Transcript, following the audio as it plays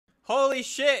Holy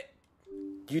shit!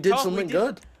 You did Tom, something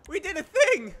good. We did a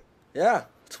thing! Yeah,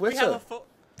 Twitter. We have a full...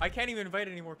 I can't even invite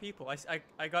any more people.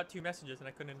 I got 2 messages and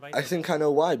I couldn't invite them. I think I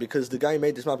know why, because the guy who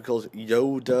made this map calls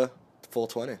Yoda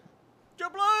 420.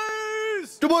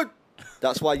 Jablaze!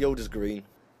 That's why Yoda's green.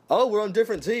 Oh, we're on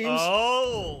different teams.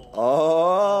 Oh!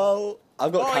 Oh!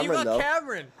 I've got Cameron, you got though.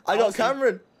 Cameron! I got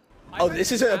Cameron! Oh,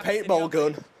 this isn't a paintball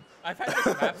gun. I've had this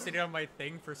map sitting on my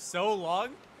thing for so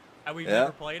long, and we've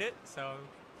never played it, so...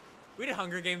 We did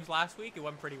Hunger Games last week, it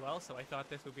went pretty well, so I thought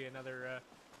this would be another,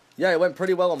 Yeah, it went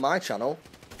pretty well on my channel.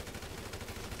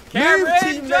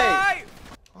 Cameron, die!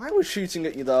 I was shooting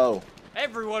at you, though.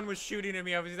 Everyone was shooting at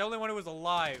me, I was the only one who was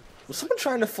alive. Was someone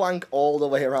trying to flank all the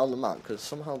way around the map? Because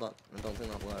somehow that... I don't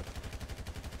think that worked.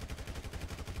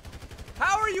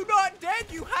 How are you not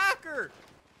dead, you hacker?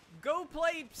 Go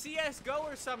play CSGO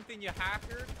or something, you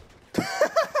hacker.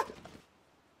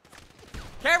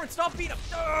 Cameron, stop beating him.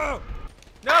 Ugh!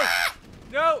 No!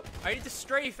 No! I need to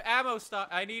strafe ammo stock.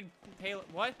 I need payload.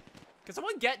 What? Can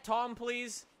someone get Tom,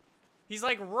 please? He's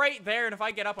like right there, and if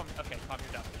I get up, I'm... Okay, Tom,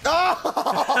 you're done.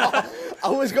 Oh! I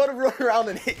was going to run around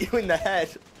and hit you in the head.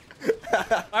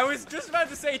 I was just about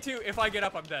to say, too, if I get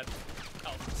up, I'm dead.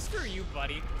 Oh, screw you,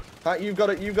 buddy. You've got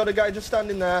a guy just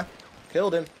standing there.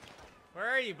 Killed him. Where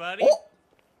are you, buddy? Oh!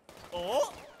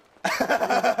 Oh!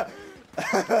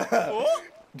 Oh!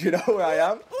 Do you know where I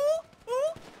am? Oh!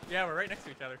 Oh! Yeah, we're right next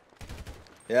to each other.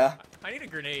 Yeah. I need a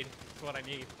grenade. That's what I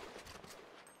need.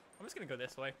 I'm just gonna go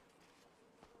this way.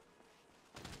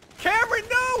 Cameron,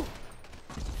 no!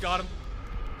 Got him.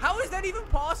 How is that even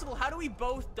possible? How do we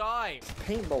both die?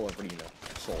 Paintball arena.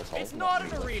 It's not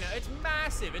an arena. It's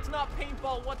massive. It's not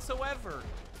paintball whatsoever.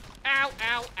 Ow,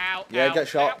 ow, ow, yeah, ow, get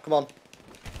shot. Ow. Come on.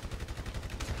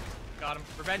 Got him.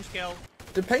 Revenge kill.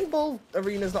 Do paintball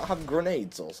arenas not have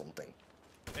grenades or something?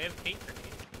 They have paint grenades.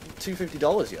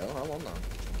 $250, yo. I want that.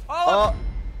 Oh!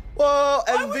 Whoa!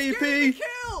 I was MVP! getting the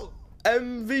kill!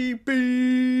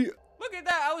 MVP! Look at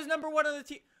that. I was number 1 on the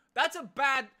team. That's a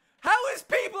bad... How is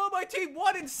people on my team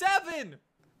 1 and 7?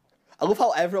 I love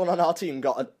how everyone on our team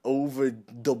got an over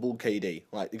double KD.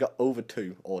 Like, they got over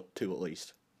 2, or 2 at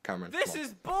least. Cameron. This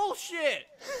is bullshit!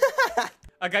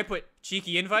 A guy put,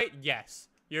 cheeky invite? Yes.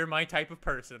 You're my type of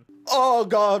person. Oh,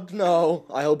 God, no.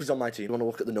 I hope he's on my team. You want to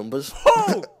look at the numbers?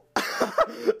 Oh!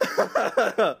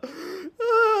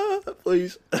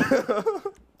 Please.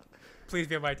 Please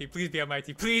be on my team. Please be on my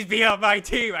team. Please be on my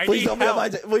team. I Please need don't be on help. my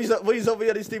team. Please don't be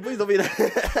on his team. Please don't be on.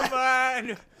 Come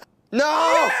on.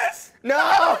 No! Yes!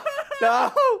 No!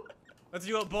 No! Let's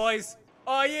do it, boys.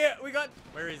 Oh, yeah. We got...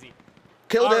 Where is he?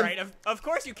 Killed him. All right. Of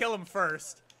course you kill him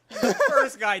first. He's the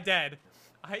first guy dead.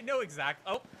 I know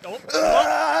exactly.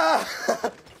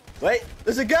 Oh. Wait.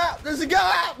 There's a gap. There's a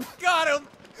gap. Got him.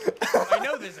 I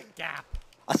know there's a gap.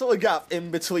 I saw a gap in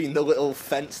between the little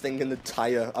fence thing and the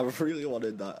tire. I really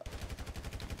wanted that.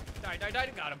 Die.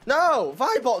 Got him. No!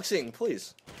 Viboxing,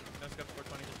 please. Let's go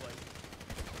 420 to play.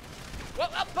 Whoa,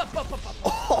 up.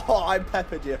 Oh, I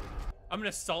peppered you. I'm gonna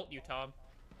assault you, Tom.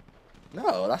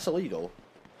 No, that's illegal.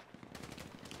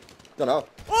 Don't know.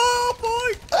 Oh,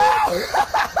 boy!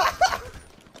 Oh!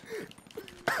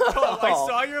 Oh, I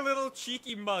saw your little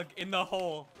cheeky mug in the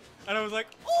hole, and I was like,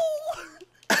 oh!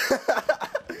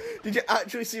 Did you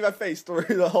actually see my face through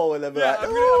the hole and then Yeah, like, I'm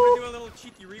gonna do a little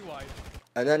cheeky rewind.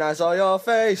 And then I saw your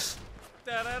face.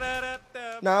 Da, da, da, da,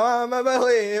 da. Now I'm a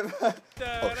believer.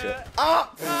 Da, Oh shit. da.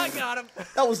 Ah! I got him.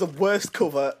 That was the worst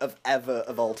cover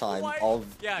of all time. Why? Of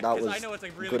Yeah, that because was I know it's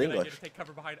like really good good idea English. to take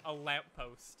cover behind a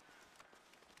lamppost.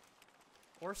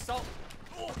 Or salt.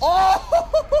 Oh!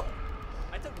 Oh!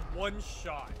 I took 1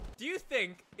 shot. Do you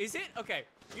think, is it, okay,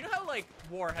 you know how like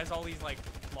war has all these like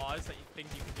laws that you think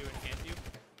you can do and can't do?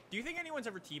 Do you think anyone's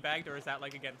ever teabagged, or is that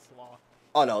like against law?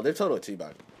 Oh no, they've totally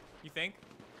teabagged. You think?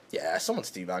 Yeah,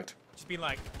 someone's teabagged. Just being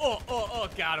like, oh,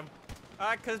 got him.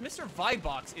 Because Mr.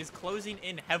 Vibox is closing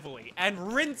in heavily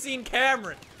and rinsing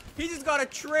Cameron. He just got a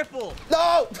triple.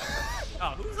 No!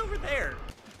 Oh, who's over there?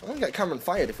 I'm gonna get Cameron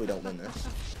fired if we don't win this.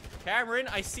 Cameron,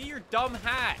 I see your dumb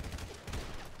hat.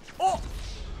 Oh!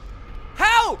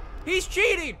 How? He's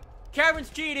cheating! Cameron's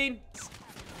cheating.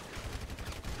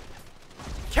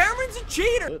 Cameron's a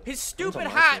cheater! His stupid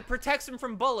hat protects him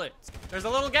from bullets. There's a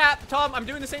little gap. Tom, I'm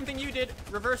doing the same thing you did.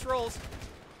 Reverse rolls.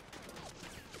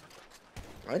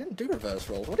 I didn't do reverse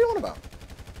rolls. What do you want about?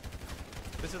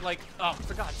 This is like, oh,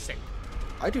 for God's sake.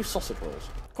 I do sausage rolls.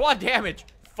 Quad damage.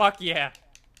 Fuck yeah.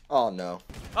 Oh no.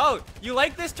 Oh, you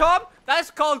like this, Tom?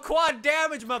 That's called quad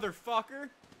damage, motherfucker.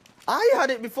 I had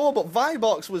it before, but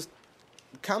Vibox was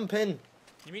camping.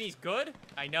 You mean he's good?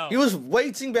 I know. He was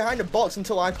waiting behind a box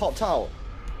until I popped out.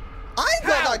 I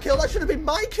got that kill. That should have been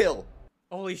my kill.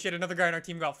 Holy shit, another guy on our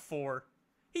team got 4.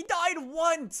 He died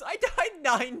once! I died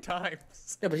 9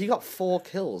 times! Yeah, but he got 4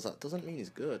 kills. That doesn't mean he's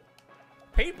good.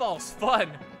 Paintball's fun!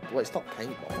 Well, it's not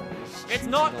paintball. It's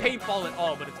not paintball at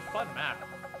all, but it's a fun map.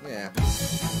 Yeah.